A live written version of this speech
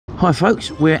Hi folks,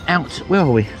 we're out, where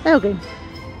are we? Elgin.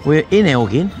 We're in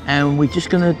Elgin and we're just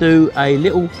going to do a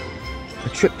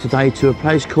trip today to a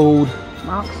place called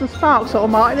Marks and Sparks, or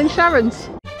Martin and Sharon's.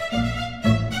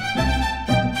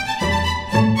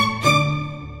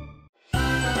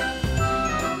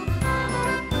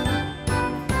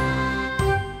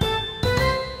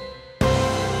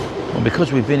 Well,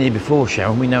 because we've been here before,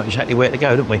 Sharon, we know exactly where to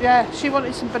go, don't we? Yeah, she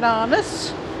wanted some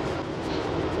bananas.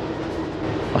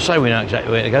 I say we know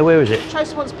exactly where to go. Where is it?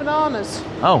 Tracy wants bananas.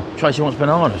 Oh, Tracy wants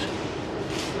bananas.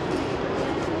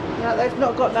 No, they've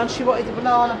not got none. She wanted a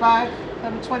banana bag. They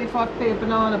were 25p a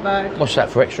banana bag. What's that,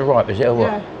 for extra ripe, is it, or what?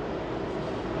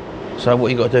 Yeah. So what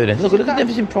you got to do then? Look at the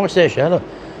difference in price there, Sharon. Look,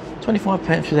 25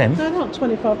 pence for them. No, not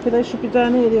 25p. They should be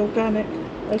down here, the organic.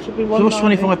 They should be 1.90. So what's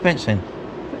 25 pence then?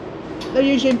 They're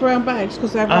usually in brown bags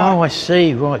because they're ripe. Oh, I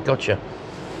see. Right, gotcha.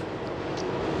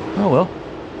 Oh well.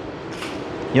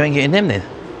 You ain't getting them then?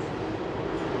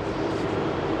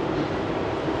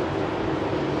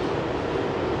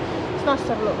 It's nice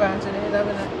to have a look round in here though,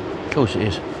 isn't it? Of course it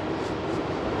is.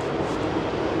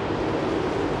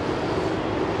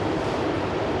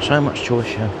 So much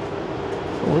choice, yeah.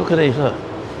 Oh, look at these, look.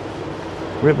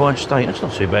 Ribeye steak, that's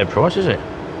not too bad price, is it?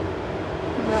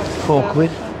 No, £4.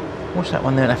 What's that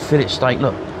one there? That fillet steak,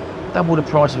 look. Double the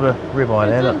price of a ribeye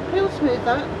there, look. Feels weird,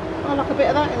 that. I like a bit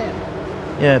of that in it.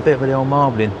 Yeah, a bit of the old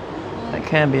marbling. That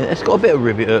can be, it's got a bit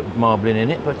of marbling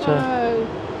in it, but...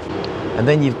 And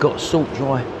then you've got salt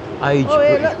dry aged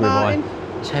British look, ribeye. Martin.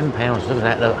 £10, look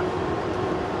at that, look.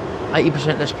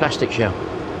 80% less plastic, shell.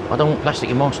 I don't want plastic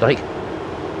in my steak.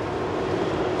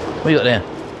 What you got there?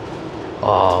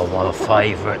 Oh, one of my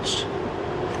favourites.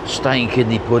 Steak and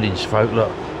kidney puddings, folk,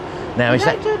 look. Now, is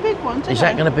that going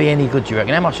to be any good, do you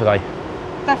reckon? How much are they?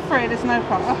 They're free, there's no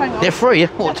price. Oh, hang on. They're free?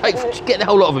 Well, get the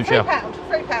whole lot of them, shell.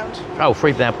 £3. Oh,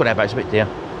 £3, put that back, it's a bit dear.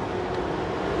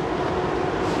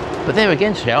 But there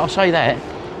again, shell, I'll say that.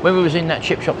 When we was in that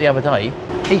chip shop the other day,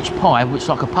 each pie, which is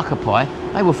like a pucker pie,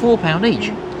 they were £4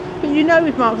 each. But you know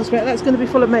with Marks and Sparks, that's going to be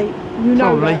full of meat. You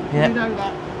know Probably, that. yeah. You know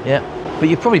that. Yeah. But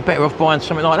you're probably better off buying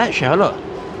something like that, shell, look.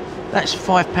 That's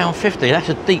 £5.50. That's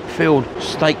a deep-filled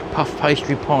steak puff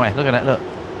pastry pie. Look at that, look.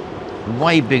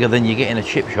 Way bigger than you get in a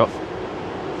chip shop.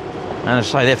 And I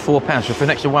say they're £4. So for an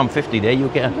extra £1.50 there, you'll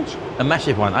get a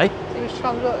massive one, eh? He was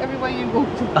trying to look everywhere you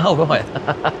walked. Oh, right.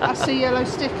 I see yellow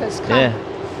stickers. Come. Yeah.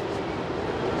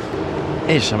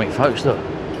 Here's something, folks, look.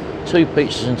 2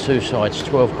 pizzas and 2 sides,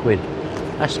 £12.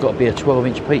 That's got to be a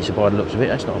 12-inch pizza by the looks of it.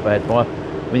 That's not a bad buy.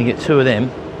 When you get 2 of them,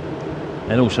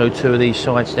 and also 2 of these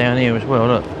sides down here as well,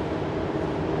 look.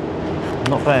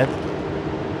 Not bad.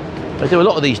 They do a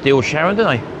lot of these deals, Sharon,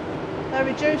 don't they? They're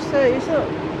reduced these, look.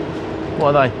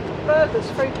 What are they? Burgers,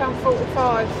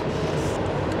 £3.45.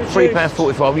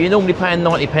 £3.45. Well, you're normally paying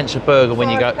 90 pence a burger when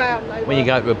you go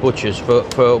to a butcher's for a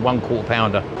 1/4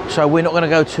 pounder. So we're not going to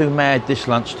go too mad this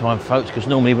lunchtime, folks, because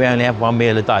normally we only have 1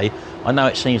 meal a day. I know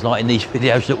it seems like in these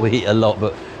videos that we eat a lot,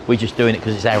 but we're just doing it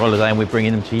because it's our holiday and we're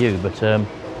bringing them to you. But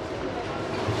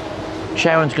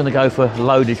Sharon's going to go for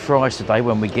loaded fries today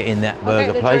when we get in that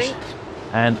burger place.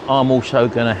 And I'm also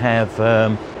going to have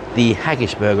the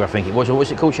haggis burger, I think it was. Or what's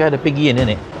it called? She had a big yin in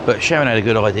it. But Sharon had a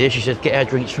good idea. She said, get our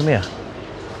drinks from here.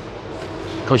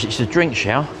 Because it's the drink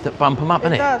shower that bump them up,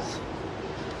 isn't it? It does.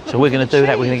 So we're going to do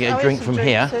that. We're going to get a drink from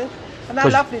here. And they're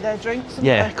lovely, their drinks.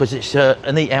 Yeah, because it's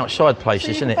an eat outside place,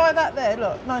 isn't it? You can buy that there,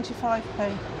 look,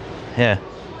 95p. Yeah.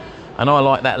 And I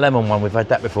like that lemon one. We've had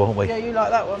that before, haven't we? Yeah, you like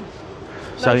that one.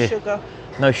 No sugar.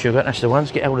 No sugar, that's the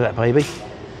ones. Get hold of that, baby.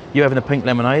 You having a pink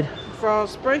lemonade?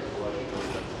 Raspberry.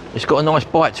 It's got a nice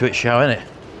bite to it, Sharon, isn't it?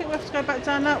 I think we have to go back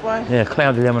down that way. Yeah,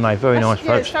 cloudy lemonade, very nice, yeah,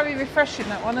 folks. It's very refreshing,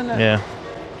 that one, isn't it? Yeah.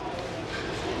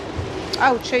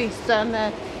 Oh, cheese down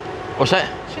there. What's that?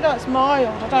 She likes mild.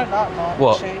 I don't like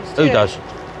mild cheese. Who does?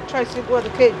 Tracy, well, the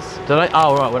kids. Do they?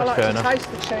 Oh, right, well, that's fair enough. I like to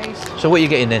taste the cheese. So what are you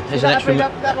getting then? There's an extra,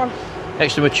 that one.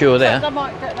 Extra mature there. I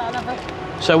might get that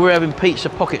another. So we're having pizza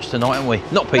pockets tonight, aren't we?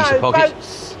 Not pizza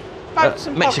pockets. Boats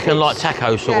and Mexican pockets. like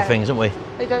taco sort of things, aren't we?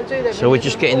 They don't do them. So we're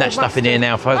just getting that stuff in here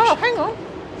now, folks. Oh, hang on.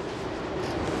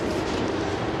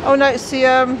 Oh no, it's the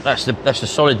That's the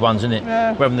solid ones, isn't it?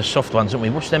 Yeah. We're having the soft ones, aren't we?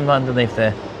 What's them underneath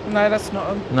there? No, that's not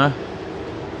them. No?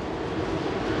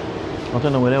 I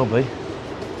don't know where they'll be.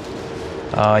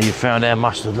 Ah, you found our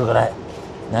mustard, look at that.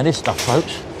 Now this stuff,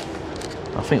 folks,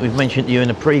 I think we've mentioned to you in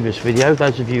a previous video,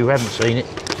 those of you who haven't seen it,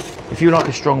 if you like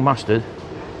a strong mustard,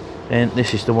 then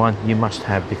this is the one you must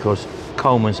have, because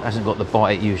Coleman's hasn't got the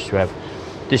bite it used to have.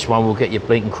 This one will get you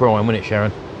blinking crying, won't it,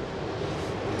 Sharon?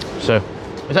 So,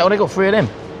 is that what they got, 3 of them?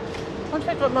 I think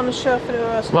I got them on the shelf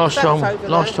anywhere else.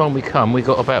 Last time we come, we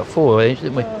got about 4 of these,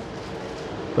 didn't we?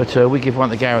 But we give one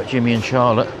to Garrett, Jimmy and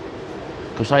Charlotte.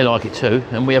 because they like it too,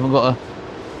 and we haven't got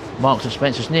a Marks and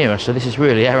Spencer's near us, so this is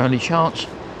really our only chance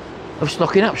of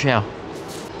stocking up, Shao.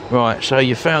 Right, so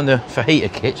you found the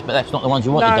fajita kits, but that's not the ones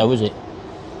you wanted though, is it?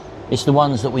 It's the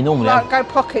ones that we normally have. Go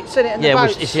pockets, isn't it? And yeah,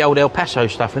 it's the old El Paso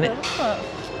stuff, isn't it?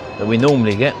 That we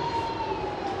normally get.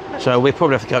 So we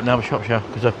probably have to go to another shop, Shao,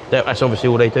 because that's obviously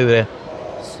all they do there.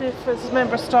 See if there's a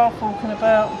member of staff walking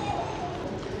about.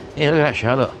 Yeah, look at that,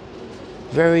 Shao, look.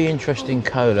 Very interesting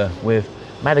cola with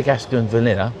Madagascar and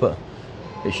vanilla, but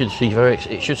it should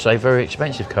say very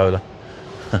expensive cola.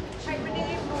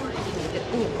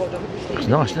 It's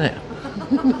nice, isn't it?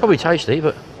 Probably tasty,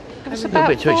 but a little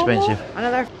bit too expensive.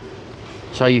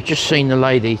 So you've just seen the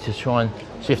lady to try and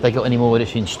see if they got any more of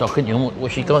this in stock, haven't you?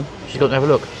 What's she gone? She's gone to have a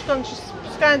look. She's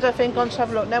scanned her thing, gone to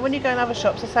have a look. Now, when you go in other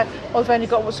shops, they say, "Oh, I've only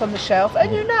got what's on the shelf,"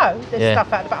 and you know there's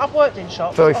stuff out there. But I've worked in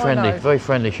shops. Very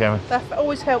friendly, Sharon. They're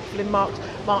always helpful in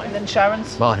Martin and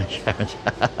Sharon's. Martin and Sharon's.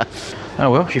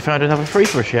 Oh well, she found another free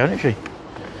for us, Sharon, didn't she?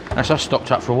 That's us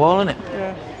stocked up for a while, isn't it?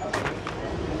 Yeah.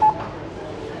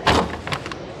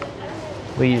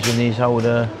 We're using these old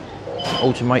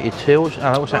automated tills.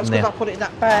 Oh, what's happened there? I put it in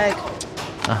that bag.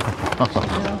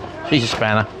 She's a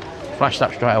spanner. Flashed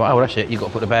up straight away. Oh, that's it. You've got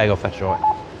to put the bag off. That's right.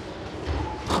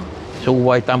 It's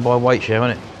all done by weight share,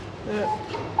 isn't it? Yeah.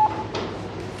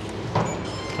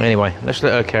 Anyway, let's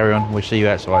let her carry on. We'll see you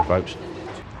outside, folks.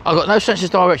 I've got no sense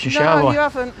of direction, Shao. No, you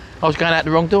haven't. I was going out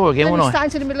the wrong door again, wasn't I?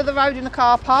 Standing in the middle of the road in the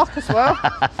car park as well.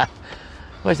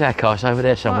 Where's that car? It's over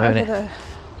there somewhere, Right, isn't it? there.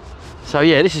 So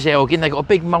yeah, this is Elgin. They've got a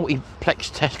big multiplex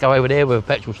Tesco over there with a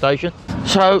petrol station.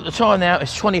 So the time now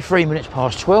is 23 minutes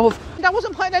past 12. I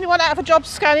wasn't putting anyone out of a job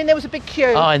scanning. There was a big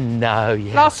queue. I know,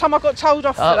 yeah. Last time I got told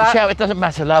off for that. Shao, it doesn't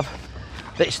matter, love.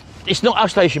 It's not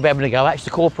us they should be having to go. It's the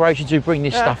corporations who bring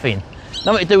this stuff in.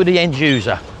 Nothing to do with the end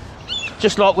user.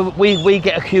 Just like we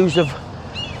get accused of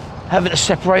having to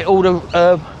separate all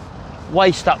the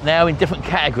waste up now in different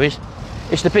categories.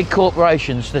 It's the big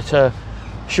corporations that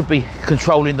should be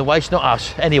controlling the waste, not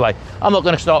us. Anyway, I'm not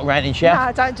going to start ranting, Shao.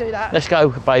 No, don't do that. Let's go,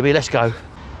 baby, let's go.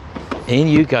 In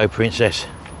you go, princess.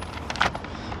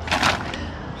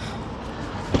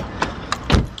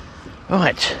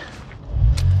 Right.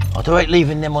 I do hate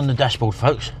leaving them on the dashboard,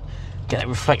 folks. Get that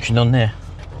reflection on there.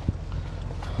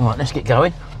 Right, let's get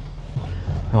going.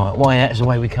 Right, way out is the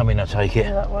way we come in, I take it.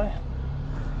 Yeah, that way.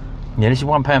 Yeah, this is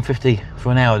 £1.50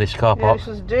 for an hour, this car Yeah, park. this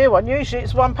was a dear one. Usually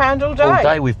it's £1 all day. All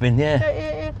day we've been, yeah.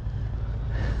 Yeah.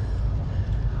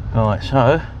 Right,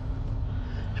 so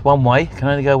it's one way, can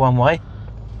only go one way.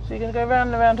 So you're going to go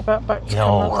round and roundabout back to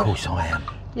Oh, of course I am.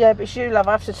 Yeah, but it's you, love.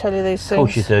 I have to tell you these things. Of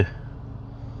course you do.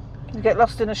 You get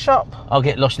lost in a shop. I'll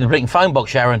get lost in the blinking phone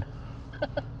box, Sharon.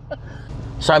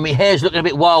 So my hair's looking a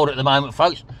bit wild at the moment,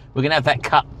 folks. We're going to have that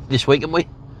cut this week, aren't we?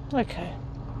 Okay.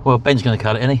 Well, Ben's going to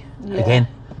cut it, isn't he? Yeah. Again.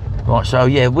 Right, so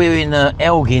yeah, we're in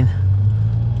Elgin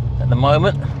at the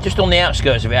moment. Just on the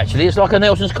outskirts of it, actually. It's like a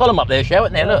Nelson's column up there,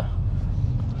 Sharon, isn't there? Look.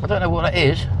 I don't know what that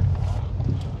is.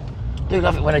 I do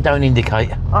love it when they don't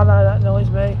indicate. I know, that annoys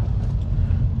me.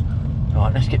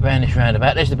 Right, let's get round this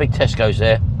roundabout. There's the big Tesco's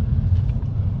there.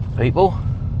 People.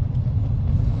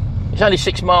 It's only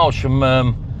 6 miles from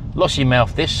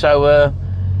Lossiemouth, this, so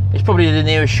it's probably the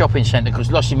nearest shopping centre, because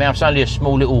Lossiemouth's only a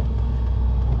small little...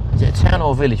 Is it a town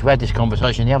or a village? We had this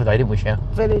conversation the other day, didn't we, Shao?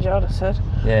 Village, I'd have said.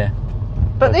 Yeah.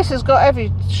 But this has got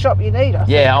every shop you need, I think.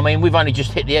 Yeah, I mean, we've only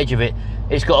just hit the edge of it.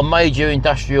 It's got a major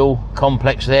industrial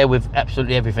complex there with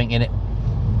absolutely everything in it.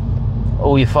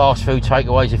 All your fast food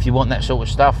takeaways if you want that sort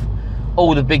of stuff.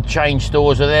 All the big chain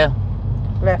stores are there.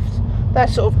 Left. They're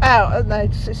sort of out, aren't they?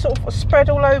 It's sort of spread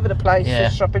all over the place, Yeah.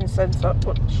 the shopping centre,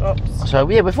 shops. So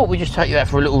yeah, we thought we'd just take you out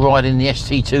for a little ride in the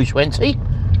ST220.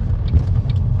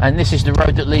 And this is the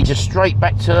road that leads us straight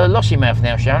back to Lossiemouth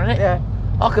now, Sharon, isn't it? Yeah.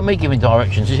 How can me giving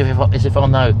directions as if I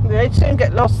know? Yeah, you'd soon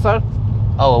get lost though.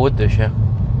 Oh, I would do,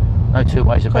 Sharon. No two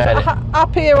ways about it.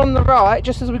 Up here on the right,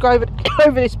 just as we go over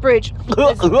this bridge,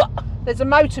 there's a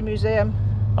motor museum.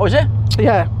 Oh, is it?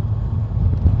 Yeah.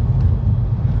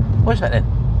 What's that then?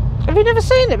 Have you never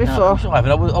seen it before? No, of course I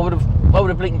haven't. I would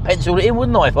have blinking penciled it in,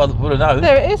 wouldn't I, if I would have known?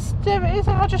 There it is. There it is.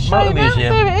 I'll just show Motor you now.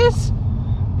 museum. There it is.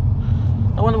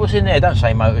 I wonder what's in there. Don't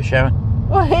say motor, Sharon.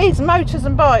 Well, it is motors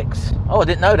and bikes. Oh, I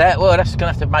didn't know that. Well, that's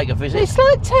going to have to make a visit. It's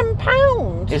like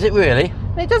 £10. Is it really?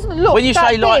 And it doesn't look When you that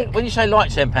say big. when you say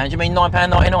like £10, you mean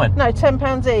 £9.99? No,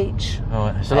 £10 each. All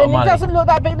right, it's a lot of And money. it doesn't look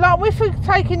that big. Like, if we're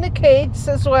taking the kids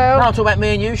as well. No, I'm talking about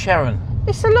me and you, Sharon.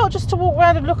 It's a lot just to walk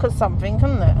around and look at something,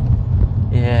 isn't it?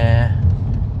 Yeah.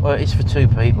 Well, it's for 2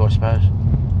 people, I suppose.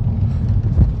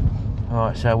 All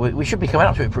right, so we should be coming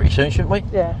up to it pretty soon, shouldn't we?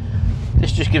 Yeah.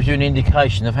 This just gives you an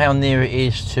indication of how near it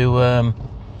is to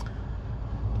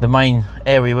the main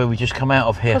area where we just come out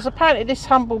of here. Because apparently this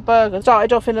humble burger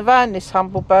started off in a van, this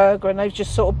humble burger, and they've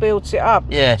just sort of built it up.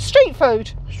 Yeah. Street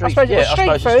food. I suppose it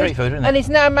was street food, isn't it? and he's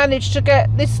now managed to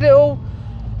get this little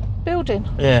building.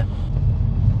 Yeah.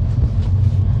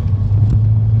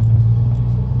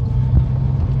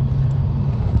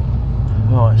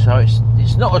 Right, so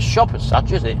it's not a shop as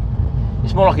such, is it?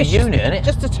 It's more like a unit, isn't it?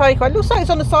 Just a takeaway. It looks like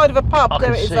it's on the side of a pub.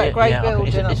 There it is, that great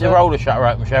building. It's a roller shutter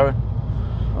open, Sharon.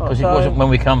 Because it wasn't when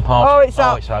we come past. Oh, it's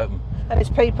up. It's open. And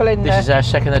there's people in there. This is our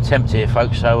second attempt here,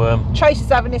 folks. So Chase is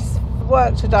having this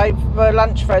work today for her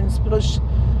lunch friends because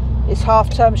it's half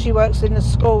term. She works in the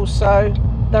school, so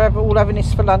they're all having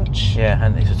this for lunch. Yeah,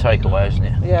 and it's a takeaway, isn't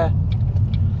it? Yeah.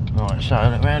 Right, so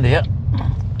look round here.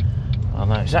 I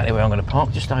know exactly where I'm going to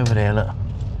park. Just over there, look.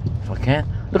 If I can.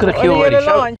 Look at the queue already.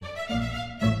 Show.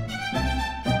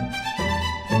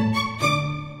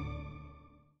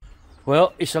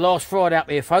 Well, it's the last Friday up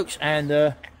here, folks,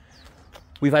 and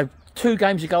we've had 2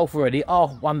 games of golf already. I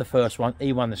won the first one,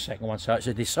 he won the second one, so it's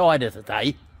a decider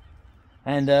today.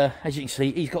 And as you can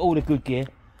see, he's got all the good gear,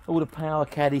 all the power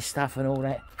caddy stuff and all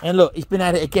that. And look, he's been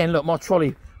at it again. Look, my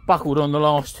trolley buckled on the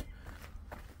last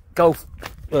golf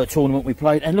tournament we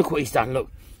played, and look what he's done. Look,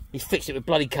 he's fixed it with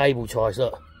bloody cable ties.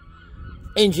 Look,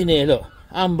 engineer, look,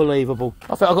 unbelievable.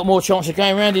 I think I've got more chance of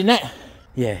going around in that.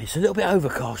 Yeah, it's a little bit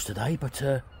overcast today, but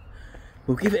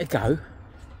we'll give it a go.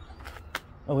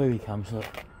 Oh, here he comes, look.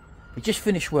 He just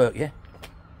finished work, yeah?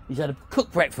 He's had a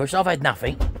cooked breakfast, I've had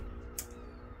nothing.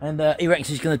 And he reckons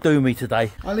he's going to do me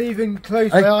today. I'll even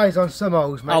close my eyes on some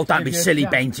holes, mate. Oh, don't be silly,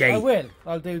 Benji. I will.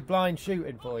 I'll do blind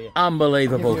shooting for you.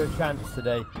 Unbelievable. I'll give you a chance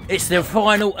today. It's the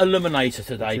final eliminator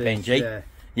today, Benji. Yeah.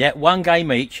 Yeah, 1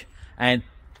 game each. And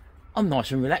I'm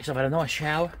nice and relaxed. I've had a nice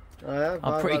shower. I have.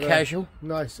 I'm pretty casual.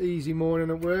 Nice, easy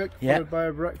morning at work. Yeah. Followed by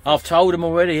a breakfast. I've told him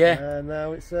already, yeah. And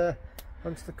now it's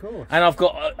onto the course. And I've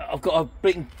got a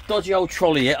big dodgy old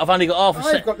trolley here. I've only got half a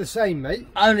set. I've got the same, mate.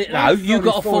 No, you've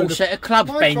got a full set of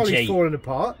clubs, my Benji. trolley's falling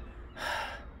apart.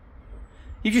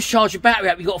 You just charge your battery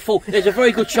up. You've got a full. There's a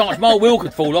very good chance my wheel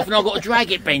could fall off, and I've got to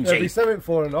drag it, Benji. There'll be something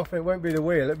falling off. It won't be the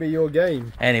wheel. It'll be your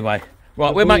game. Anyway,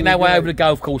 right, we're making our way over the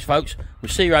golf course, folks. We'll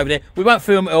see you over there. We won't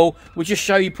film it all. We'll just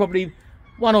show you probably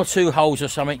 1 or 2 holes or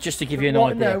something, just to give you an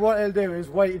idea. No, what he'll do is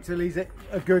wait until he's a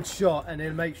good shot, and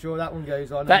he'll make sure that one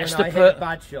goes on. That's and the hit a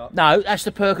bad shot. No, that's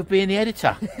the perk of being the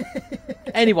editor.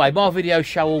 Anyway, my videos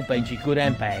show all Benji, good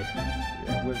and bad.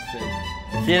 Yeah, we'll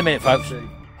see. See you in a minute, folks.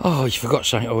 Oh, you forgot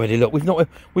something already. Look, we've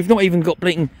not even got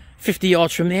blinking 50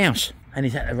 yards from the house, and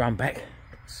he's had to run back.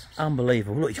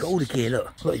 Unbelievable. Look, he's got all the gear.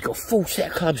 Look, he's got a full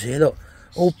set of clubs here. Look,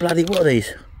 all bloody. What are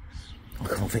these? I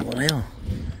can't think what they are.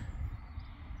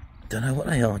 Don't know what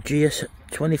they are. GS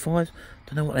 25s.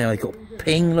 Don't know what they are. He's got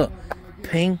ping. Look,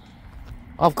 ping.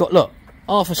 I've got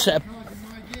half a set.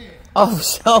 Half a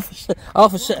set.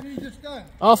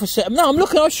 No, I'm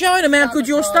looking. I'm showing them how good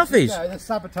your stuff is.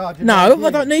 No,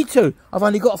 I don't need to. I've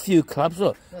only got a few clubs.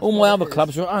 Look, all my other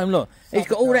clubs are at home. Look, he's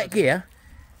got all that gear,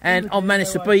 and I've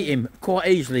managed to beat him quite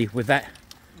easily with that.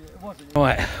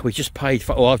 Right, we just paid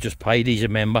for. Oh, I've just paid. He's a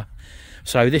member.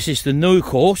 So this is the new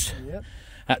course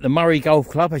at the Murray Golf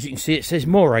Club. As you can see, it says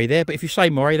Moray there. But if you say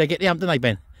Moray, they get the hump, don't they,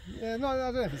 Ben? Yeah, no, I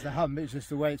don't know if it's the hump. It's just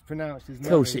the way it's pronounced. Of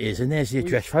course it is. And there's the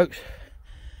address, folks.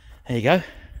 There you go.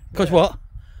 Because what?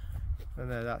 Oh,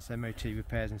 no, that's MOT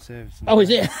repairs and service. Oh, is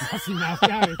it?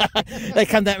 They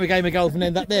come down to a game of golf and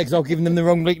end up there because I've given them the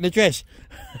wrong bleaking address.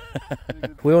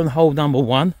 We're on hole number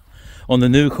 1 on the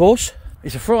new course.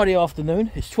 It's a Friday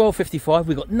afternoon. It's 12:55.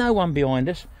 We've got no one behind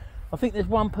us. I think there's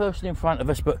one person in front of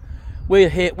us, but we're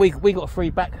here. We got a free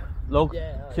backlog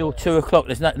till 2 o'clock.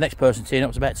 There's no next person turning up.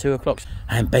 It's about 2 o'clock,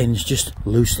 and Ben's just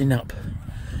loosening up.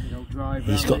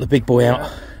 He's got the big boy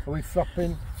out. Are we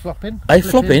flopping? Hey,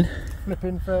 flopping?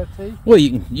 Flipping 30. Well,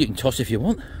 you can toss if you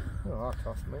want. Oh, I'll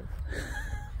toss, mate.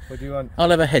 What do you want?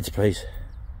 I'll have a heads, please.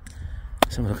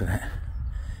 Let's have a look at that.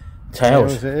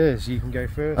 Tails. It is. You can go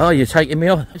first. Oh, you're taking me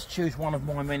off. Let's choose one of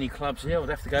my many clubs here. I'd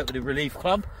have to go to the Relief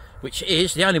Club, which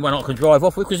is the only one I can drive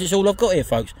off with because it's all I've got here,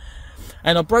 folks.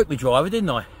 And I broke my driver, didn't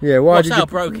I? Yeah. Why did you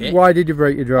broke it? Why did you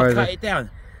break your driver? I cut it down,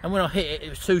 and when I hit it, it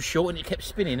was too short, and it kept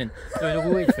spinning and doing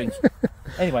all weird things.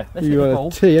 Anyway, let's get the ball. You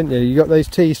got a tee, haven't you? You got those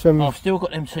tees from. I've still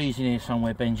got them tees in here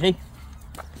somewhere, Benji.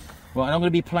 Right, and I'm going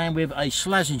to be playing with a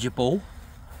Slazenger ball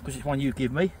because it's one you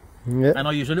give me. Yeah. And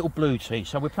I use a little blue tee,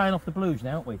 so we're playing off the blues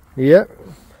now, aren't we? Yeah.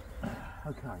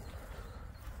 Okay.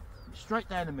 Straight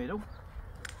down the middle.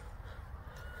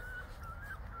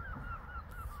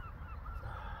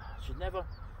 Should never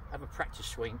have a practice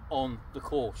swing on the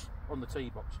course, on the tee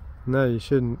box. No, you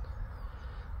shouldn't.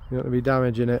 You don't want to be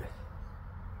damaging it.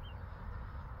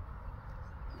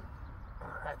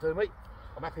 That do me.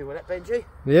 I'm happy with that, Benji.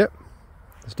 Yep.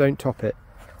 Just don't top it.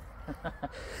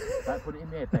 Don't put it in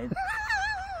there, Ben.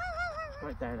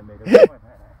 Straight down the middle. Don't worry about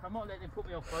that. I'm not letting him put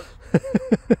me off, folks.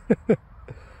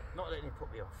 Not letting him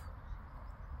put me off.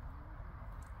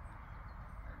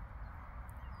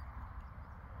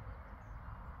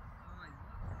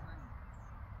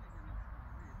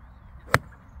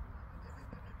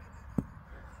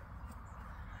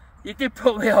 You did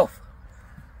put me off.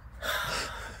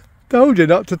 Told you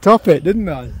not to top it, didn't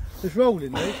I? It's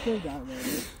rolling there, it's still down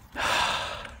there.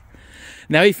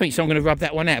 Now he thinks I'm going to rub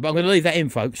that one out, but I'm going to leave that in,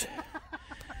 folks.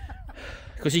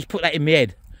 Because he's put that in my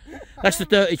head. That's the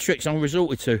dirty tricks I'm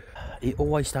resorted to. He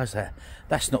always does that.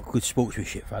 That's not good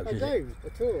sportsmanship, folks, is it? I don't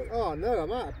at all. Oh no,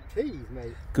 I'm out of teas,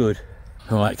 mate. Good.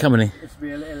 Alright, come on in. This will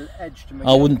be a little edge to me.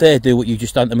 I wouldn't dare do what you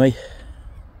just done to me.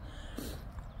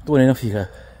 Go on in, off you go.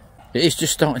 It is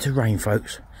just starting to rain,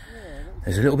 folks. Yeah,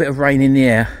 there's a little bit of rain in the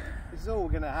air. This is all we're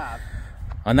going to have.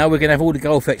 I know we're going to have all the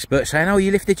golf experts saying, oh, you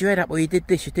lifted your head up, or you did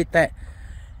this, you did that.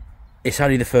 It's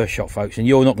only the first shot, folks, and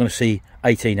you're not going to see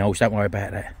 18 holes, don't worry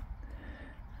about that.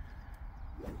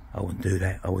 I wouldn't do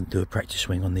that. I wouldn't do a practice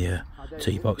swing on the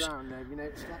tee box.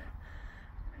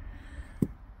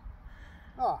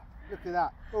 Oh, look at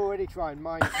that. Already trying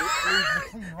mine.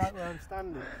 Right where I'm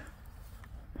standing.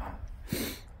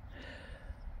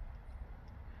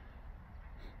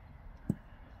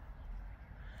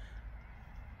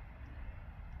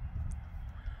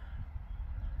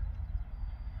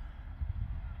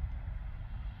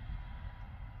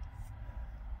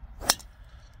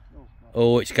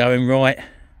 Oh, it's going right.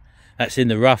 That's in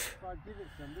the rough.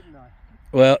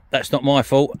 Well, that's not my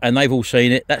fault, and they've all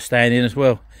seen it. That's staying in as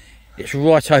well. It's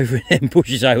right over in them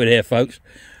bushes over there, folks.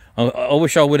 I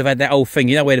wish I would have had that old thing.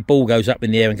 You know where the ball goes up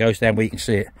in the air and goes down where you can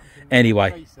see it.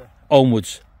 Anyway,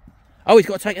 onwards. Oh, he's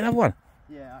got to take another one.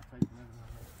 Yeah, I'll take another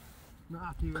one. Not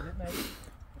happy with it, mate.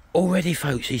 Already,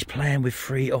 folks, he's playing with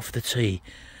 3 off the tee.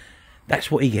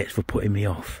 That's what he gets for putting me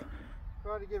off.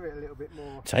 Try to give it a little bit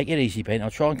more. Take it easy, Ben. I'll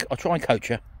try and coach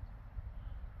you.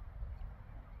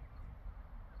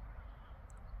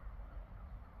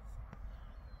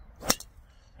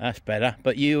 That's better,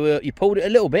 but you pulled it a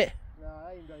little bit. No,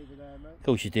 I aimed over there, mate. Of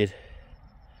course you did.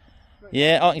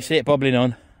 Yeah, I can see it bobbling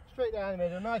on. Straight down the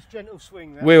middle, a nice gentle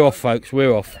swing there. We're off, folks,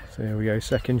 we're off. So here we go,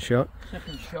 second shot.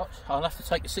 Second shot. I'll have to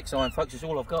take a 6-iron, folks, it's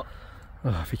all I've got.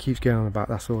 Oh, if he keeps going on about,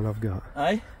 that's all I've got.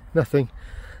 Eh? Nothing.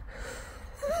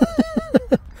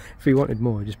 If he wanted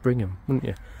more, just bring him, wouldn't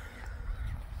you?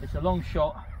 It's a long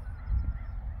shot.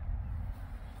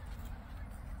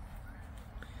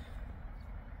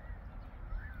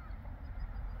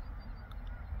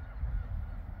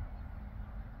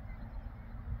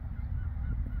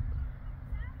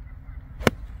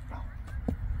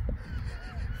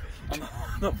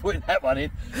 I'm not putting that one in.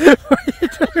 What are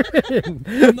you doing?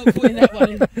 I'm not putting that one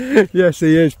in. Yes,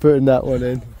 he is putting that one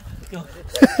in. God.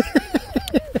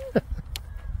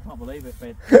 Can't believe it,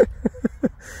 Ben.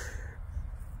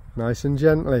 Nice and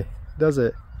gently, does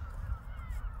it?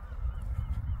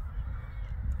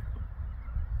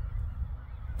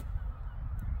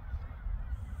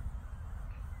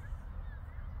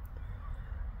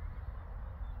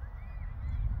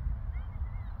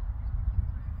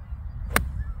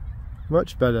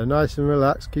 Much better, nice and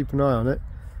relaxed, keep an eye on it.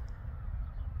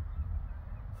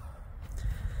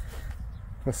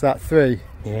 What's that, 3?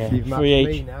 Yeah, You've 3 each.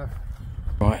 me now.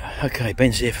 Right, okay,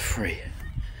 Ben's here for 3.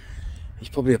 He's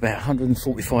probably about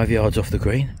 145 yards off the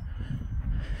green.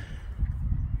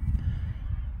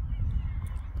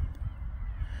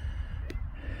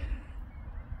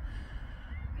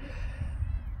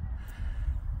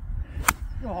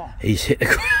 Oh. He's hit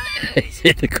the he's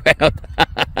hit the ground.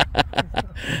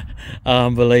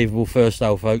 Unbelievable first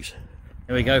hole, folks.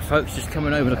 Here we go, folks, just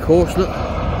coming over the course, look.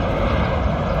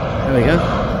 There we go.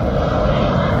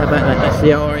 How about that? That's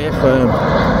the RAF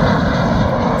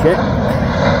jet.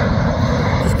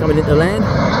 Just coming into land.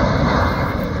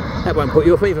 That won't put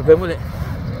you off either, Ben, will it?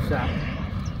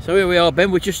 So here we are,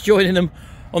 Ben, we're just joining them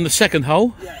on the second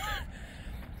hole.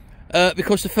 Yeah.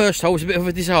 Because the first hole was a bit of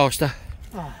a disaster.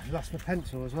 Oh, I lost my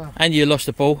pencil as well. And you lost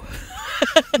the ball.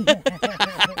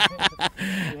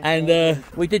 And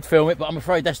we did film it, but I'm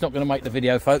afraid that's not going to make the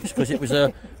video, folks, because it was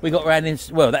we got around in,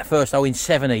 well, that first hole in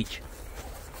 7 each.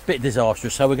 Bit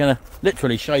disastrous. So we're going to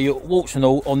literally show you warts and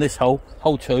all on this hole,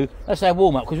 hole 2. That's our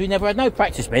warm up, because we never had no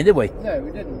practice, Ben, did we? No,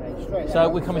 we didn't, mate. Straight so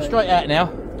out. we're coming straight out now.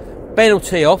 Ben will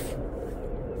tee off,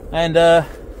 and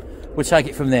we'll take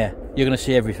it from there. You're going to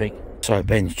see everything. So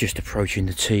Ben's just approaching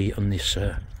the tee on this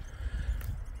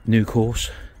new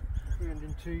course.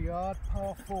 302 yard,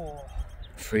 par 4.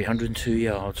 302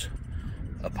 yards,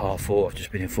 a par 4, I've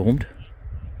just been informed.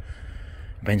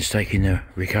 Ben's taking the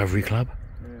recovery club.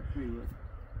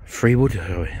 Freewood.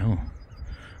 Freewood? Oh,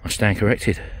 I stand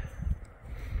corrected.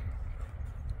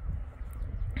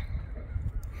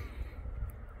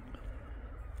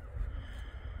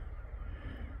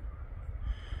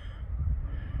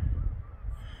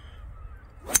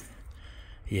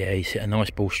 Yeah, he's hit a nice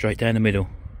ball straight down the middle.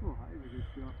 Oh, that is a good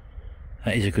shot.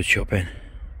 That is a good shot, Ben.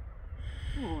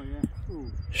 Oh, yeah.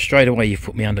 Ooh. Straight away you've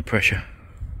put me under pressure.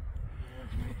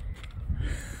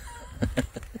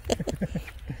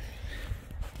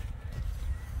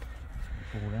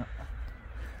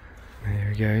 There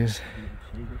he goes.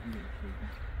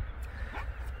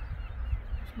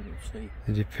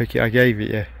 Did you pick it? I gave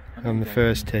it you on the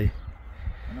first tee.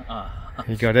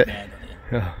 You got it?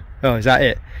 Oh, is that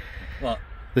it? What?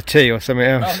 The tee or something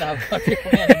else? Oh no, I didn't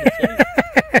put my hand in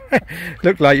the tee.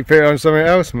 Looked like you put it on something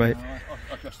else, mate. No,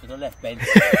 I just to the left, Ben.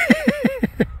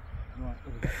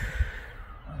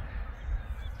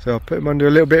 So I'll put him under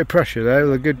a little bit of pressure there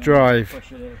with a good drive.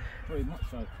 Pressure there, very much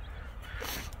so.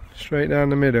 Straight down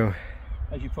the middle.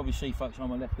 As you probably see, folks,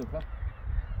 I'm a left hooker.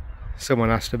 Someone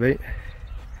has to be.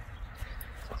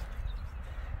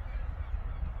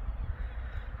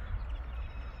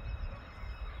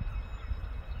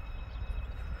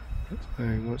 So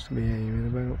he wants to be aiming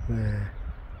about there.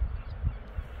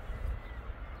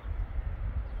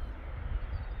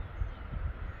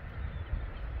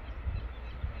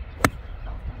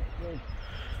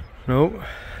 No,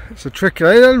 it's a trick.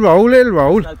 It'll roll, it'll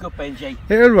roll. No good, Benji.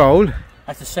 It'll roll.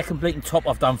 That's the second bleating top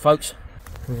I've done, folks.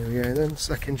 There we go then,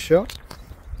 second shot.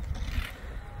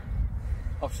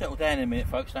 I'll settle down in a minute,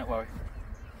 folks, don't worry.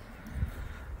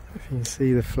 If you can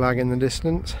see the flag in the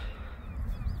distance.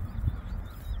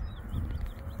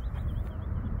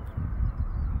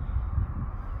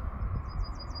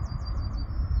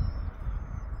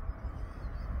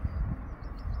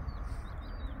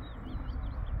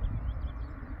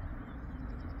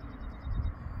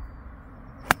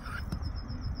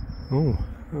 Oh,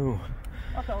 oh.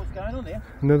 I don't know what's going on here.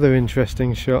 Another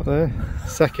interesting shot there.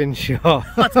 Second shot.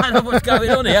 I don't know what's going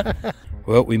on here.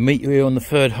 Well, we meet you here on the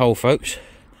third hole, folks,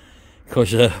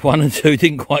 because 1 and 2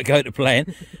 didn't quite go to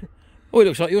plan. Oh, it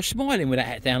looks like you're smiling with that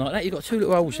hat down like that. You've got 2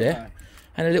 little holes there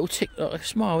and a little tick, like a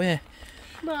smile, yeah.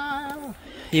 Smile.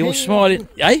 You were smiling,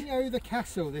 eh? King O' the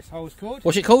Castle, this hole's called.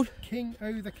 What's it called? King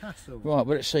O' the Castle. Right,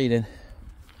 well, let's see then.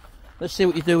 Let's see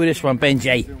what you do with this one,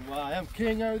 Benji. I am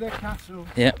King O' the Castle.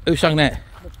 Yeah, who sung that?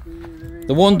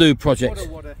 The Wandu Project.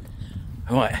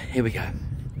 Right, here we go.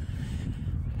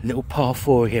 Little par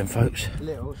 4 again, folks.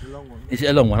 Little, it's a long one. Is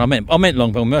it a long one? I meant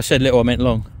long, but when I said little, I meant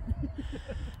long.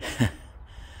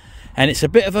 And it's a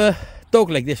bit of a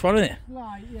dog leg, this one, isn't it?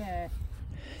 Right, yeah.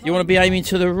 You want to be aiming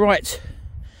to the right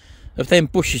of them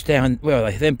bushes down. Where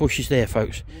are they? Them bushes there,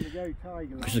 folks.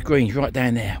 Because the green's right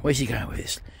down there. Where's he going with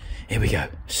this? Here we go.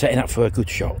 Setting up for a good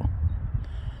shot.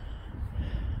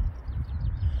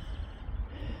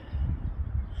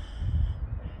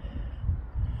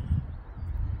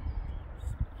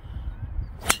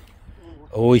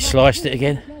 Oh, he sliced it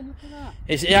again.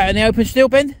 Is it out in the open still,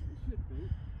 Ben?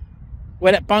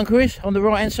 Where that bunker is, on the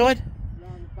right hand side?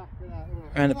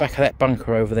 Around the back of that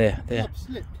bunker over there. There.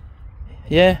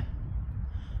 Yeah.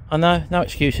 I know, no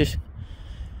excuses.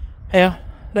 Here,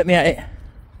 let me at it.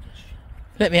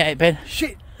 Let me at it, Ben.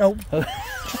 Shit! Oh.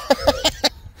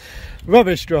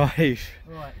 Rubbish drive.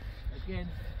 Right, again,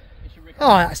 it's a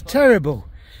Oh, that's terrible.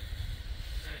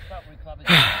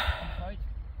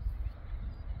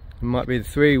 It might be the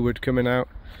 3 wood coming out.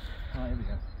 Oh, here we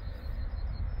go.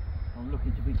 I'm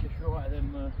looking to be just right of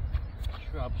them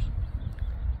shrubs.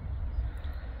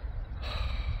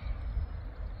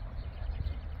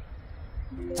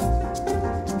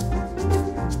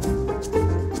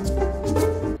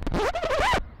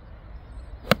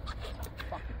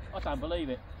 I don't believe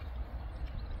it.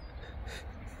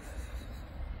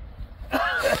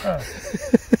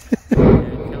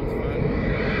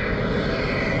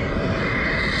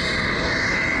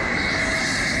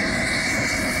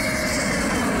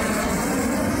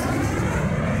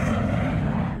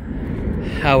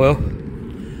 Oh well,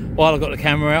 while I've got the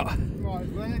camera out,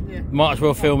 might as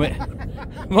well film it.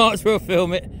 Might as well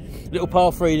film it. Little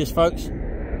par 3 this, folks.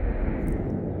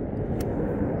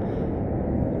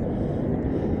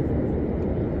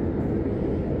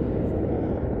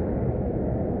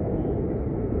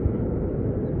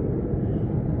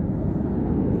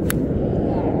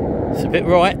 It's a bit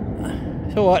right.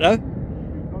 It's alright though.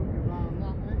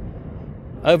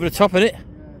 Over the top of it.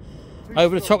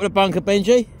 Over the top of the bunker,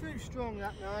 Benji. Too strong,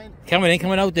 that 9. Come in,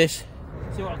 come and hold this.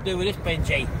 See what I can do with this,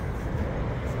 Benji.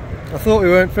 I thought we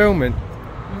weren't filming.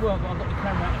 You were, but I got the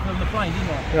camera out to film the plane, didn't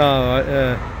I? Oh, right,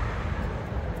 yeah.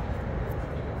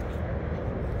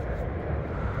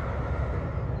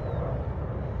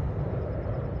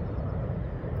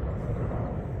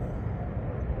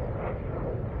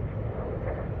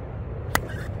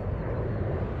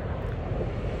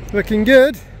 Looking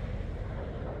good.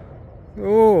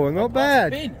 Oh, not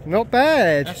bad. Not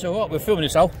bad. That's all right. We're filming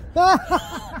this hole.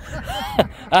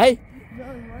 Hey?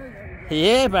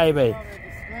 Yeah, baby.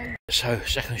 So,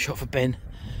 second shot for Ben.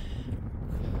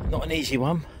 Not an easy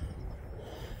one.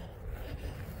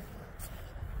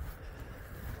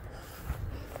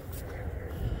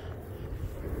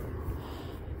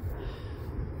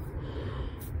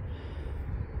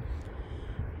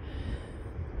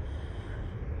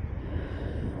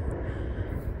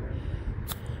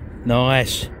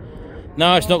 Nice.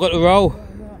 No, it's not got the roll.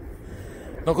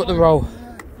 Not got the roll.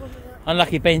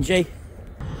 Unlucky Benji.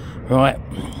 Right.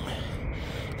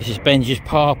 This is Benji's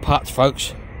par putt,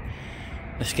 folks.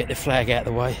 Let's get the flag out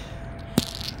of the way.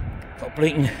 Got a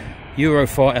blinking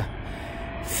Eurofighter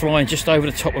flying just over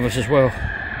the top of us as well.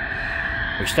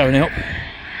 Which don't help.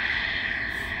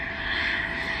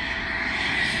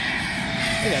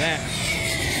 Look at that.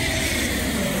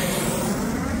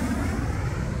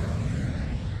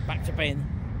 Back to Ben.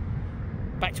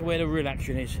 Back to where the real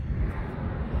action is.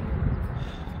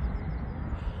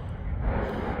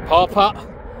 Par putt.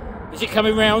 Is it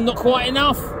coming round? Not quite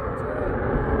enough.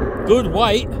 Good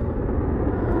weight.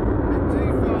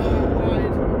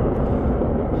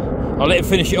 I'll let him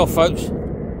finish it off, folks.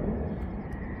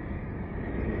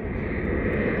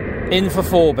 In for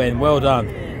 4, Ben. Well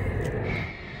done.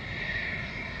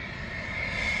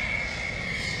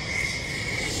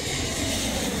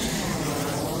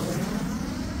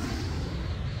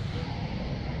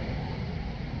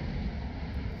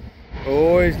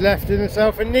 Oh, he's left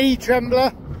himself a knee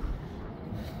trembler.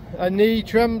 A knee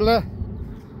trembler.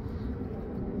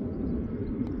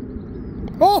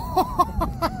 Oh!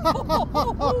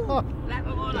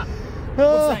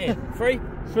 What's that in? 3?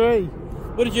 3.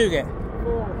 What did you get?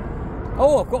 4.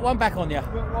 Oh, I've got one back on you.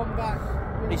 Got one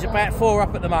back. He's about 4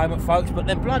 up at the moment, folks, but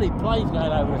then bloody plane's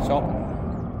going over the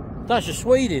top. That's just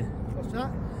Sweden. What's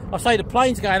that? I say the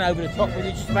plane's going over the top when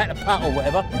you're just about to putt or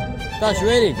whatever. That's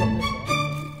your heading.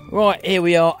 Right, here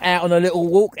we are out on a little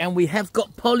walk, and we have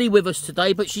got Polly with us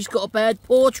today, but she's got a bad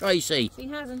paw, Tracy. She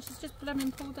hasn't. She's just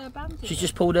pulled her bandage. She's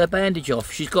just pulled her bandage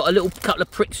off. She's got a little couple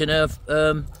of pricks in her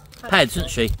pads, hasn't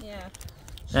she? Yeah.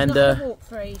 She's and not gonna walk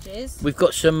for ages. We've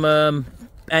got some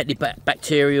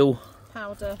antibacterial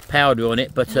powder on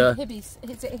it, but Hibby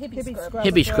scrub.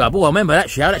 Hibby scrub. Oh, I remember that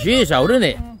show. That's years old, isn't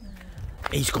it?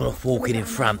 He's gone off walking in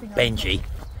front, Benji.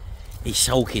 He's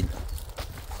sulking.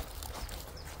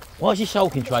 Why is he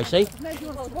sulking, Tracy?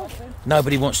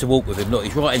 Nobody wants to walk with him. Look,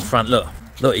 he's right in front. Look,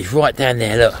 look, he's right down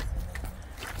there. Look,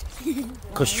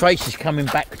 because Tracy's coming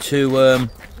back to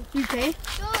UK.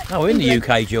 No, we're in the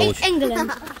UK, George.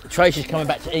 England. Tracy's coming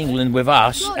back to England with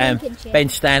us, and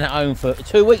Ben's staying at home for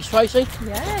 2 weeks. Tracy?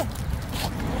 Yeah.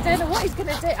 I don't know what he's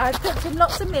going to do. I've cooked him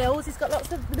lots of meals. He's got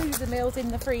lots of loser meals in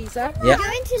the freezer. Yeah. We're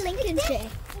going to Lincolnshire.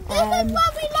 This is where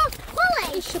we lost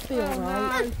Polly. He should be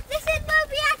alright. This is where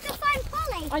we have to find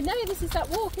Polly. I know, this is that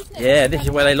walk, isn't it? Yeah, this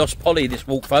is where they lost Polly this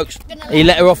walk, folks. He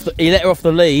let her off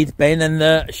the lead, Ben,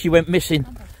 and she went missing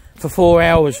for 4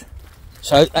 hours.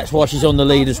 So that's why she's on the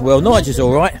lead as well. Nigel's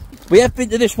all right. We have been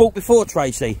to this walk before,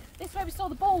 Tracy. This is where we saw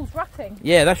the balls rutting.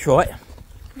 Yeah, that's right.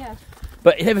 Yeah.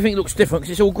 But everything looks different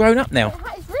because it's all grown up now.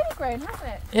 It's really grown, hasn't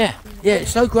it? Yeah, yeah, it's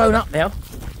so grown up now.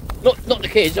 Not the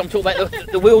kids. I'm talking about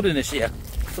the wilderness here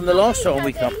from the last time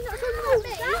we come.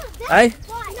 Hey?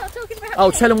 Oh,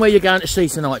 tell them where you're going to see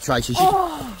tonight, Tracy.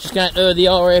 She's going to the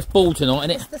RAF ball tonight,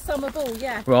 isn't it? It's the summer ball,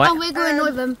 yeah. Right. And we're going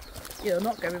with them. You're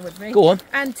not going with me. Go on.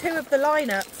 And 2 of the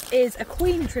lineups is a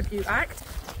Queen tribute act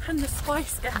and the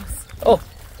Spice Girls. Oh,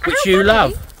 which you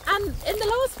love. And in the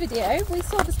last video, we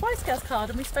saw the Spice Girls card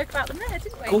and we spoke about them there,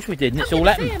 didn't we? Of course we did, and it's I'm all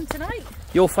gonna see happened. them tonight.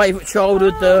 Your favourite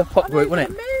childhood pop group, wasn't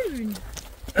it? Moon.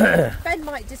 Ben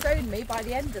might disown me by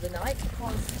the end of the night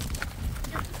because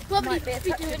We'll might be a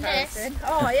touchy person.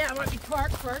 Oh yeah, I might be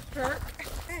twerk.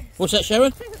 What's that,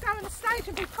 Sharon? She could go on the stage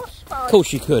and be pushed by. Of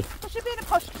course you could. I should be in a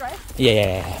posh dress.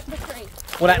 Yeah. The 3.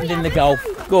 What happened in the golf?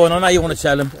 Go on, I know you want to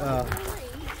tell them.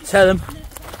 Tell them.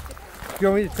 Do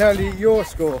you want me to tell you your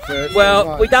score first?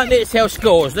 Well, we don't need to tell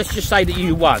scores. Let's just say that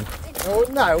you won. Oh,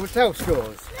 no, we'll tell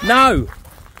scores. No.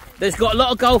 There's got a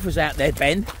lot of golfers out there,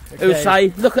 Ben, who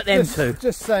say, look at them two.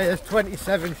 Just say there's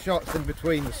 27 shots in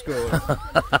between the scores.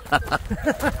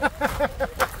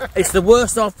 It's the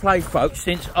worst I've played, folks,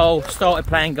 since I started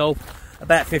playing golf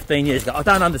about 15 years ago. I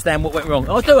don't understand what went wrong.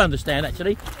 I do understand,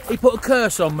 actually. He put a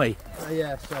curse on me.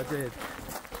 Yes, I did.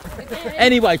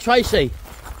 Anyway, Tracy,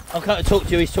 I'm coming to talk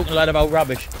to you. He's talking a load of old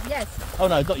rubbish. Yes. Oh,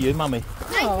 no, not you, Mummy.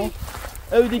 Oh.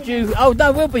 Who did you... Oh, no,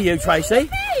 it will be you, Tracy.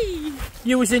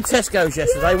 You was in Tesco's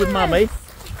yesterday with Mummy.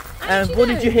 And what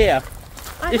did you hear?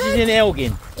 This is in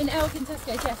Elgin. In Elgin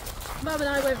Tesco's, yes. Mum and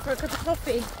I went for a cup of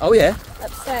coffee. Oh yeah.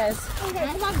 Upstairs.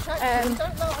 Don't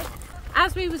lie.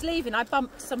 As we was leaving, I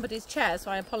bumped somebody's chair, so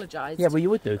I apologised. Yeah, well you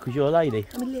would do because you're a lady.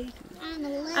 I'm a lady.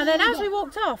 And then as we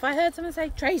walked off, I heard someone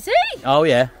say, "Tracy!" Oh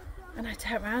yeah. And I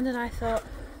turned around and I thought,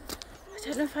 I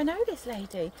don't know if I know this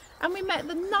lady. And we met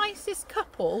the nicest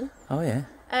couple. Oh yeah.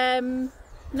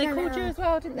 They called you as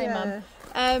well, didn't they,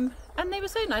 Mum? And they were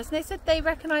so nice, and they said they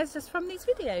recognised us from these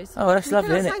videos. Oh, that's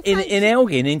lovely, isn't it? In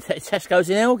Elgin, in Tesco's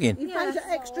in Elgin. You've made it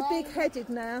extra big-headed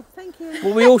now. Thank you.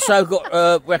 Well, we also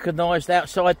got recognised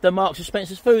outside the Marks and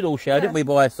Spencer's food hall show, didn't we?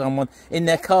 By someone in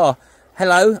their car.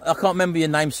 Hello, I can't remember your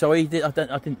name. Sorry, I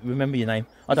didn't remember your name.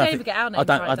 I don't think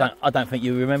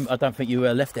you remember. I don't think you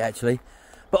left it actually.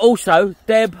 But also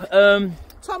Deb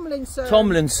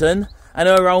Tomlinson and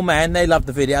her old man. They love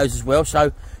the videos as well.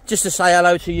 So just to say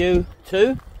hello to you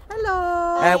too.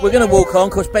 Hello. We're going to walk on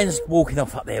because Ben's walking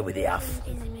off up there with the huff.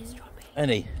 Isn't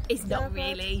he? He's not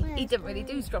really. He doesn't really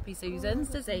do stroppy Susans,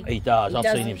 does he? He does. I've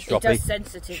seen him stroppy. He does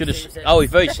sensitive Susans. Oh, he's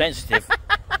very sensitive.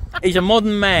 He's a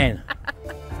modern man.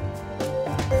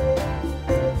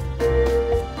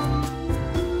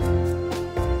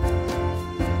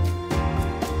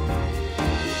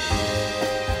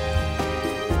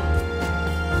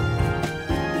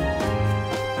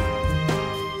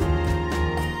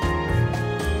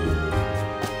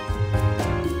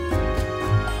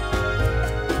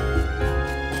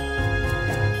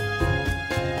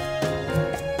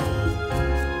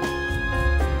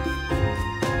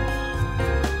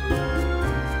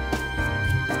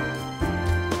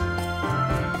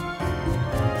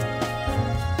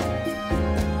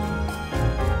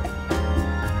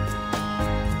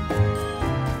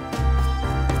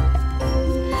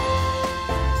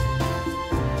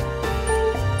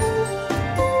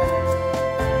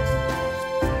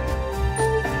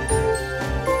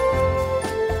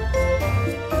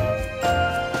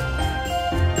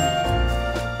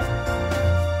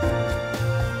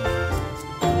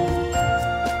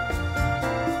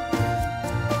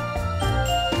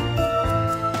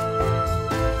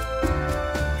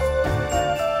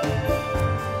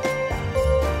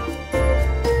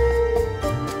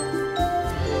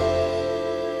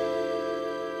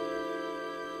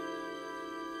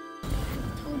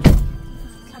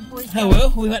 Oh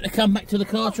well, we've had to come back to the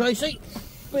car, Tracy.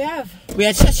 We have. We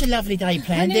had such a lovely day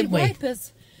planned, didn't we?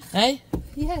 Wipers. Eh?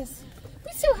 Yes.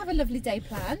 We still have a lovely day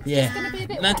planned. Yeah. It's going to be a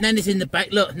bit wet. Nanny's in the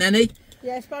back. Look, Nanny.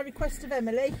 Yes, by request of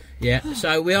Emily. Yeah.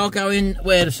 So we are going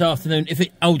where this afternoon? If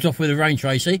it holds off with the rain,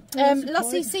 Tracy.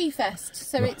 Lossie Sea Fest.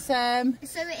 So it's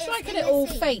it's like a little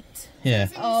fete. Yeah.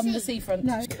 On the seafront.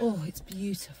 No. Oh, it's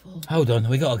beautiful. Hold on,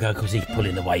 we got to go because he's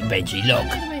pulling the weight, Benji. Look.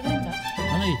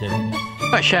 I know you do.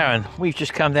 Right, Sharon, we've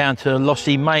just come down to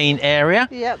Lossie Main area.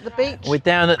 Yeah, the beach. We're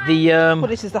down at the well,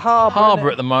 this is the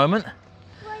harbour at the moment,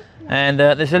 and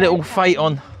there's a little fete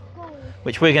on,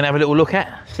 which we're going to have a little look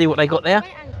at, see what they got there.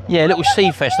 Yeah, a little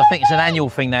sea fest. I think it's an annual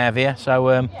thing they have here.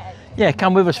 So yeah,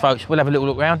 come with us, folks. We'll have a little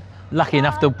look round. Lucky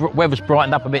enough, the weather's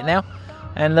brightened up a bit now,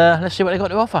 and let's see what they got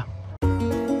to offer.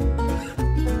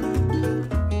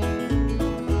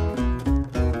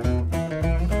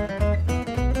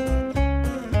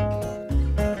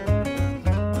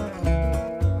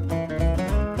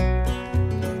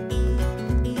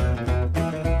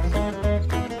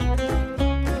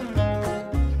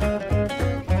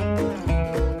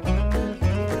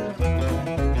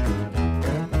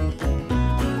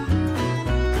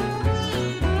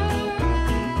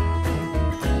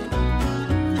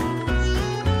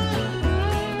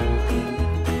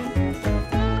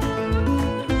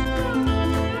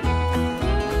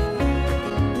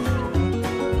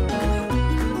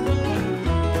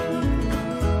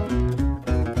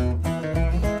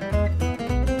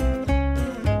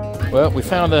 Well, we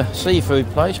found a seafood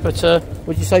place, but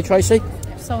what did you say, Tracy?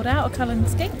 Sold out of Cullen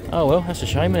Skink. Oh well, that's a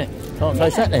shame, isn't it? Can't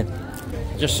taste that then.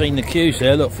 Just seen the queues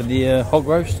there, look, for the hog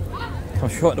roast. I'm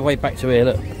right the way back to here,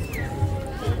 look.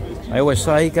 I always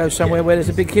say go somewhere where there's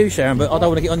a big queue, Sharon, but I don't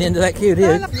want to get on the end of that queue, do you?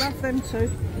 I love them too.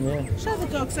 Yeah. Show the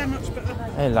dogs how much better.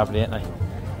 They're lovely, aren't they?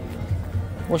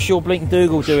 What's your Blink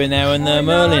Dougal doing now and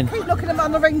Merlin? I keep looking at them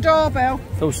on the Ring doorbell.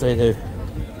 Of course they do.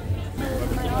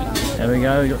 There we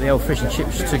go, we've got the old fish and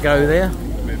chips to go there.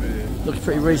 Looks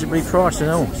pretty reasonably priced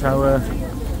and all, so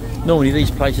normally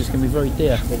these places can be very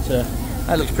dear, but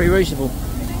that looks pretty reasonable.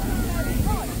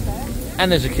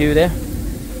 And there's a queue there.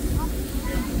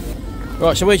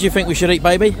 Right, so where do you think we should eat,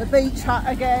 baby? The beach hut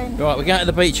again. Right, we're going to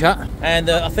the beach hut, and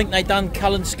I think they done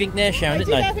Cullen Skink there, Sharon,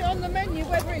 didn't they? They did have it on the menu,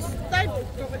 whether it's they've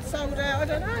got it sold out, I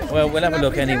don't know. Well, we'll have a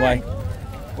look anyway.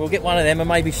 We'll get one of them and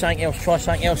maybe something else, try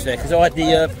something else there, because I had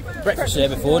the breakfast there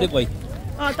before, didn't we?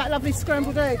 Oh, that lovely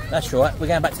scrambled egg. That's right. We're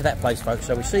going back to that place, folks.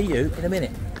 So we'll see you in a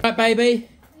minute. Right, baby.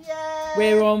 Yeah.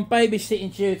 We're on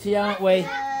babysitting duty, aren't we?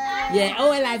 Yeah.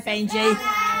 Oh, hello, Benji.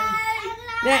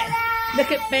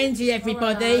 Look at Benji,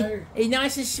 everybody. He's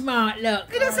nice and smart.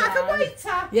 Look. He looks like a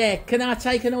waiter. Yeah. Can I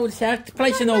take an order, sir?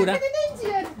 Place an order. Like an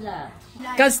Indian. No.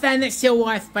 Go stand next to your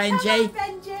wife, Benji. Hello,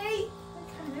 Benji.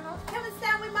 Come and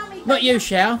stand with Mummy. Not you,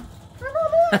 Shell.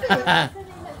 I'm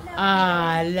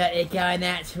Ah, look, they're going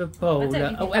out to a ball.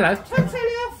 Look. Oh, hello. Turn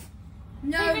telly off.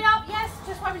 No. Leave it up, yes.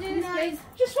 Just while we do this, please.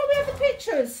 Just while we have the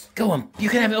pictures. Go on. You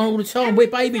can have it on all the time. We're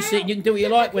babysitting. You can do what you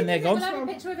like when they're gone. We'll have a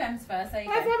picture with Ems first. There you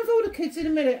I'll have go. one with all the kids in a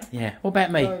minute. Yeah. What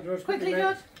about me? Quickly,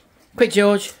 George. Quick,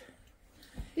 George.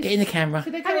 Get in the camera. So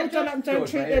they get all done up and don't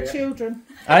treat their children.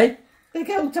 Hey? They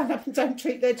get all done up and don't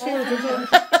treat their children.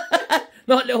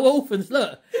 Like little orphans,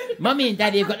 look. Mummy and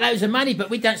Daddy have got loads of money, but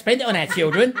we don't spend it on our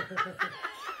children.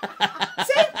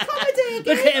 See, comedy again.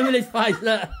 Look at Emily's face,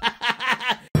 look.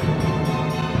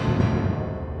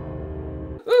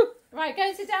 Right, go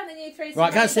and sit down then, you three.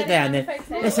 Right, go and sit down then.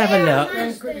 Let's have a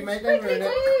look. Quickly, mate, don't ruin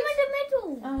it.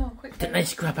 Oh, quickly. They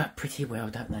scrub up pretty well,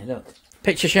 don't they? Look.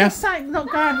 Picture, Shell. Something's not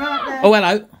going right there. Oh,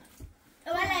 hello.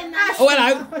 Oh,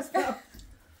 hello.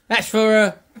 That's for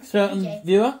a certain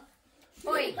viewer.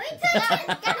 Wait.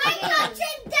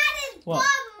 What?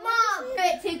 Mom. Do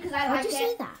it too, because I like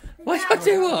it. Why did I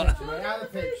do what? Out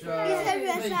of the picture.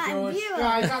 Please, George.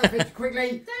 Guys, out of the picture,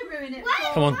 quickly. Don't ruin it.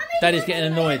 Come on, Daddy's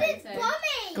getting annoyed.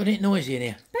 Got it noisy in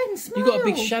here. Ben, smile. You've got a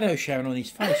big shadow showing on his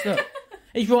face, look.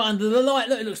 He's right under the light.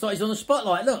 Look, it looks like he's on the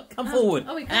spotlight. Look, come forward.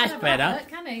 Oh, he can't That's have better. that,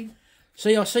 can he?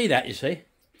 See, I see that, you see.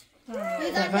 You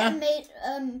guys have made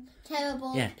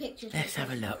terrible Yeah. pictures. Let's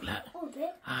have a look, look.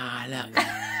 Ah, look.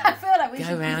 I feel like we Go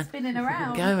should round. be spinning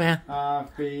around. Go round.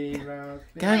 Happy round.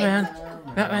 Go round.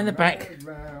 Right round the back.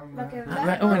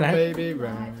 Right, oh, hello. Baby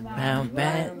round. Round,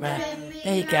 round, round.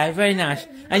 There you go, very nice.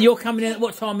 And you're coming in at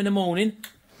what time in the morning?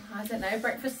 I don't know,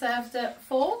 breakfast served at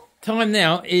 4? Time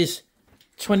now is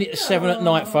 20 to 7 at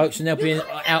night, folks, and they'll be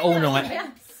out all night. Yes.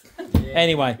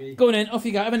 Anyway, go on then, off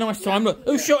you go. Have a nice time. Look,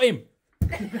 who shot him?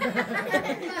 What about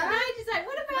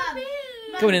me?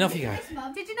 Go on then, off you go.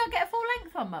 Did you not get a full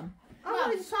length on, Mum?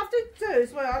 Oh, I just have to do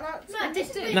as well. I like to. I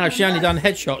did do. No, she only done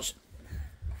headshots.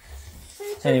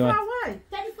 Anyway. Far away.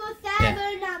 24/7, I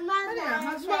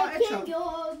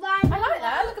like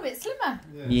that. I look a bit slimmer.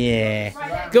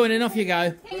 Yeah. Go on then, off you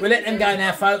go. We'll let them go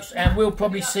now, folks, and we'll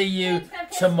probably see you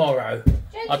tomorrow.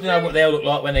 I don't know what they'll look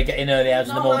like when they get in early hours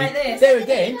in the Not morning. like this. There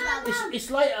again,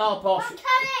 it's late at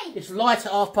it's light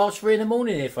at 3:30 in the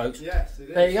morning here, folks. Yes, it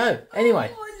is. There you go.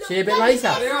 Anyway, see you a bit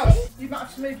later. You might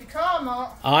have to move your car,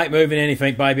 Mark. I ain't moving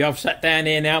anything, baby. I've sat down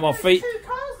here now. My feet, Two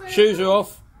cars there. shoes are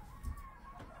off.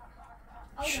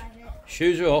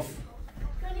 Shoes are off.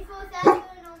 24/7 on Mama.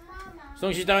 As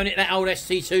long as you don't hit that old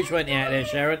ST220 out there,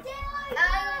 Sharon.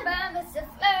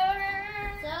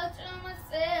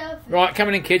 Right,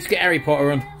 coming in, kids. Get Harry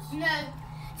Potter on. No.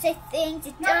 Say things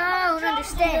you don't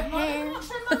understand.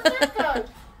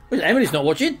 Well, Emily's not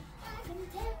watching.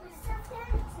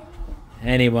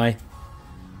 Anyway,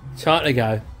 time to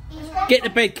go. Get to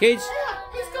bed, kids.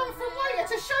 He's gone from waiter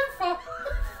to chauffeur.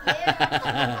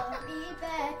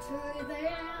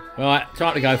 Right,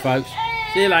 time to go, folks.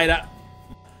 See you later.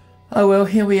 Oh, well,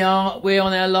 here we are. We're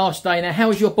on our last day now. How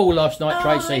was your ball last night,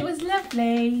 Tracy? It was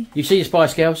lovely. You see your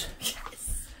Spice Girls? Yes.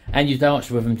 And you danced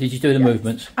with them. Did you do the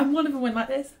movements? And one of them went like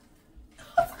this.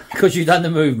 Because you've done the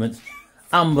movements.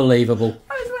 Unbelievable.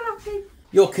 I was well happy.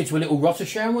 Your kids were little rotters,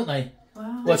 Sharon, weren't they?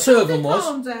 Wow. Well, two of them was.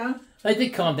 Calm down. They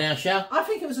did calm down, Sharon. I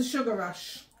think it was a sugar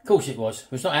rush. Of course it was.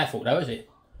 It's not our fault, though, is it?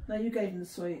 No, you gave them the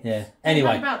sweet. Yeah. Had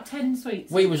Anyway, about 10 sweets.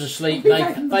 we was asleep. We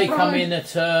gave them They the come bride. in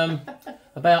at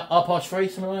about 3:30,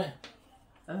 something like that.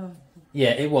 Oh.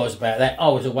 Yeah, it was about that. I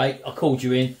was awake. I called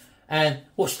you in. And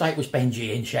what state was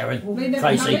Benji in, Sharon? He never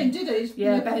Tracy? come in, did he?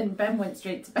 Yeah, Ben went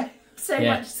straight to bed. So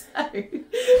Yeah. much so,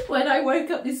 when I woke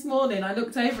up this morning, I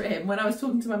looked over at him when I was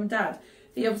talking to Mum and Dad.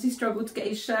 He obviously struggled to get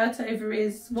his shirt over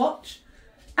his watch.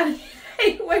 And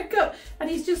he woke up and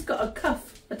he's just got a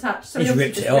cuff attached. So He's he obviously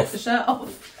ripped just it ripped off. the shirt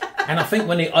off. And I think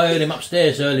when I heard him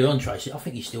upstairs earlier on, Tracy, I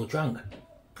think he's still drunk.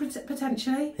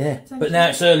 Potentially. Yeah. But now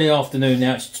it's early afternoon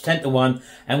now. It's 10 to 1.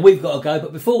 And we've got to go.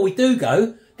 But before we do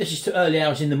go, this is too early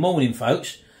hours in the morning,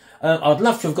 folks. I'd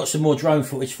love to have got some more drone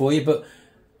footage for you, but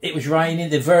it was raining.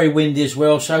 They're very windy as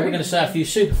well. So we're going to say a few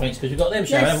super thanks because we've got them,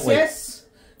 Sharon, haven't we? Yes.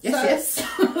 Yes.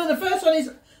 The first one is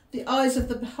the eyes of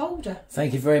the beholder.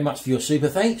 Thank you very much for your super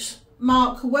thanks.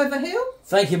 Mark Weatherhill,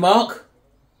 Thank you, Mark.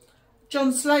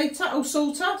 John Slater, or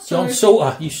Salter. John sorry.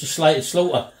 Salter. Used to slaughter.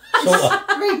 Slaughter.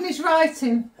 Reading his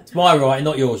writing. It's my writing,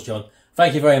 not yours, John.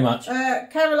 Thank you very much.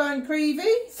 Caroline Creevy.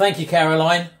 Thank you,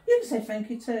 Caroline. You can say thank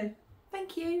you too.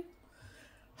 Thank you.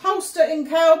 Holster in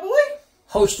Cowboy.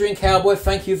 Holstering Cowboy,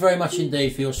 thank you very much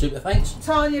indeed for your super thanks.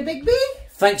 Tanya Bigby.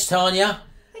 Thanks, Tanya.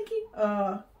 Thank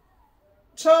you.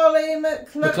 Charlie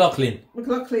McLaughlin.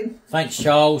 Thanks,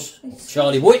 Charles.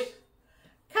 Charlie Wood.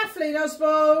 Kathleen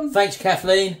Osborne. Thanks,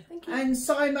 Kathleen. Thank you. And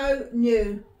Simo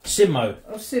New. Simo.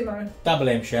 Or Simo. Double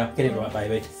M, shall get it right,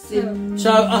 baby. Sim.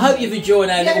 So I hope you've enjoyed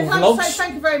our little can I vlogs. say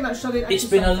thank you very much, Charlie. It's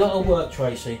been a lot of work,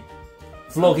 Tracy.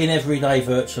 Vlogging every day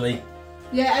virtually.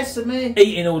 Yeah, as for me.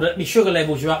 Eating all that. My sugar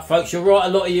levels are up, folks. You're right, a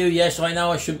lot of you. Yes, I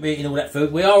know I shouldn't be eating all that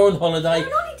food. We are on holiday.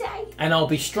 And I'll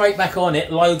be straight back on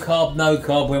it, low carb, no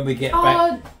carb, when we get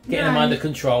back. Getting them under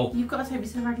control. You've got to take me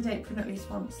to the Ragged Apron at least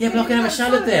once. Yeah, but I can have a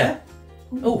salad there.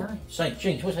 Oh, nice. say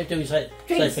Jinx, what do they do? Say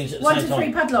Drinks. things at the 1, same 2, time.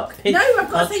 3 padlock. Pinch, No, I've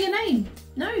got punch. to say your name.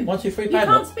 No. 1, 2, 3 You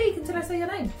padlock. can't speak until I say your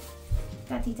name.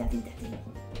 Daddy, daddy, daddy.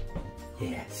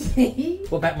 Yes.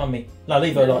 What about mummy? No,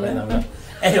 leave her like that. No.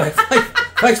 Anyway,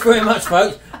 thanks very much,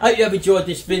 folks. Hope you have enjoyed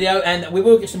this video, and we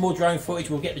will get some more drone footage.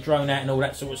 We'll get the drone out and all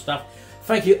that sort of stuff.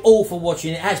 Thank you all for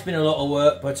watching. It has been a lot of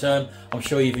work, but I'm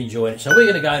sure you've enjoyed it. So we're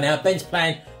going to go now. Ben's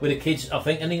playing with the kids, I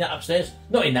think, and in that upstairs.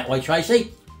 Not in that way,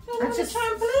 Tracy. That's a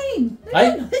trampoline.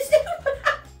 Hey?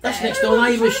 That's next door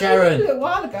neighbour, Sharon. A little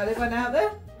while ago they went out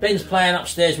there. Ben's playing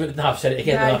upstairs with... No, I've said it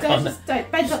again. No, I can't.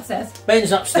 don't. Ben's upstairs.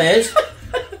 Ben's upstairs.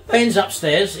 Ben's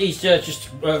upstairs. He's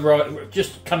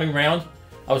just coming round.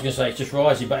 I was going to say it's just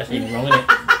rising, but that's even wrong, isn't it?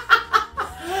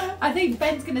 I think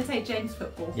Ben's going to take James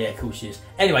football. Yeah, of course he is.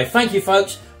 Anyway, thank you,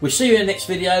 folks. We'll see you in the next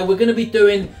video. We're going to be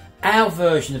doing our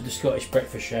version of the Scottish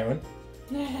breakfast, Sharon.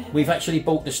 Yeah. We've actually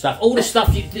bought the stuff. All the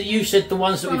stuff you said, the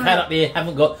ones that we've had up here,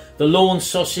 haven't got. The lawn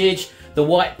sausage, the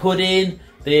white pudding,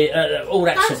 the all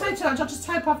that Don't stuff. say too much, I just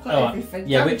hope I've got everything.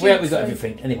 Yeah, we've got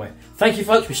everything. Anyway, thank you,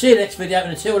 folks. We'll see you in the next video.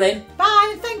 And until then, bye,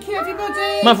 and thank you,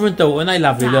 everybody. mother and daughter, and they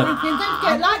love you. Look. Thank you, and don't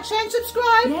forget, like, share, and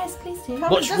subscribe. Yes, please do.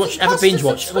 Watch, have a binge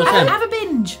watch. Have a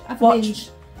binge. Watch.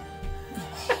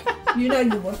 You know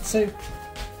you want to.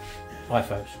 Bye,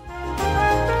 folks.